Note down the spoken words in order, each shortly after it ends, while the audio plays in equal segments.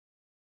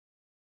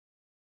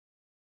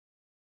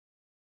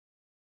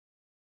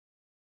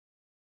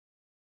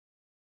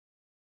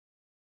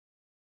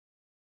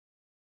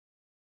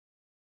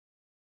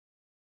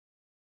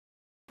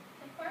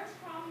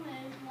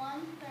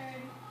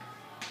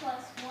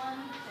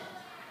1/5.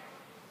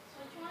 So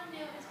what you want to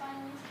do is find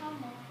the least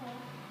common multiple,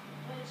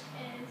 which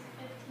is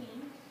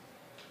 15.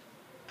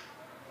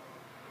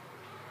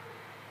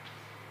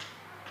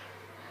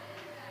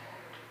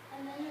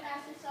 And then you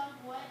ask yourself,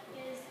 what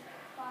is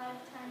 5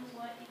 times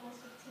what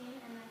equals 15,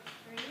 and that's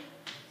 3.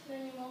 So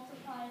then you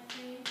multiply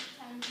 3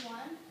 times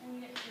 1, and you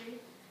get 3.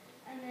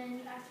 And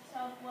then you ask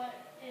yourself, what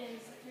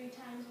is 3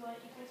 times what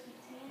equals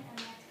 15, and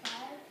that's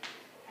 5.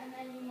 And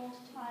then you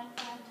multiply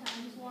 5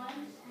 times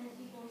 1, and it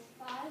equals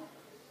 5.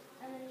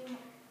 And then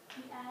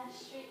you add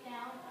straight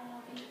down, and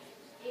it'll be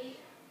 8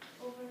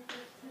 over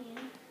 15,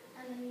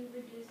 and then you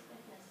reduce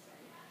if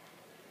necessary.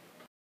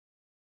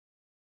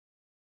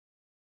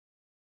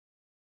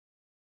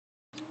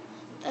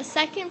 The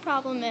second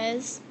problem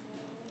is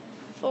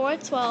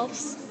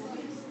 4/12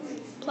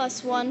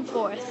 plus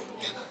 1/4.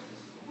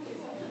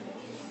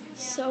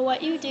 So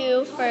what you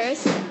do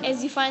first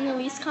is you find the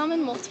least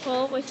common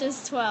multiple, which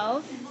is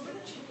 12.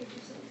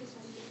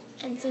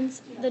 And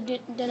since the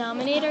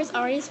denominator is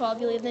already 12,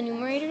 you leave the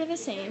numerator the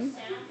same.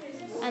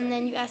 And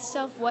then you ask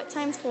yourself, what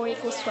times 4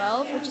 equals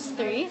 12, which is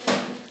 3.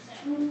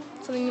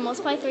 So then you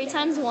multiply 3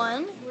 times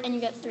 1, and you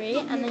get 3.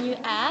 And then you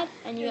add,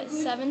 and you get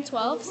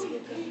 7/12.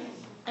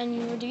 And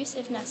you reduce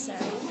if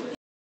necessary.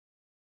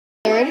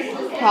 Third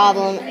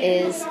problem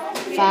is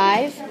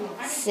 5,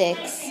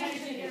 6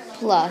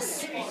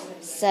 plus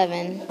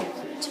 7,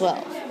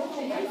 12.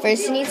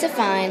 First you need to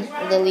find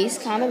the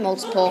least common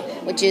multiple,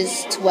 which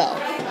is 12.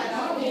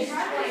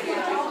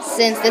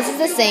 Since this is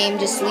the same,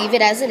 just leave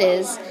it as it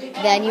is.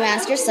 Then you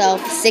ask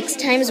yourself, 6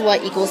 times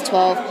what equals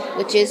 12,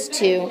 which is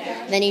 2.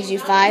 Then you do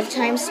 5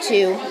 times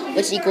 2,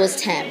 which equals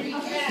 10.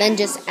 Then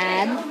just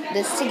add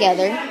this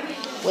together,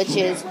 which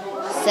is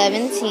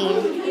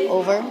 17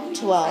 over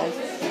 12.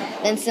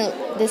 Then so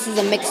this is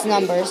a mixed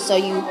number, so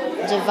you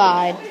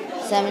divide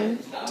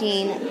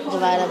 17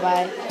 divided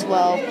by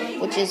 12,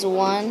 which is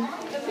 1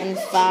 and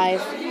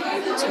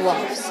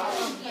 5/12.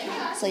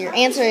 So your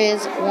answer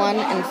is 1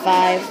 and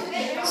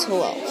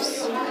 5/12.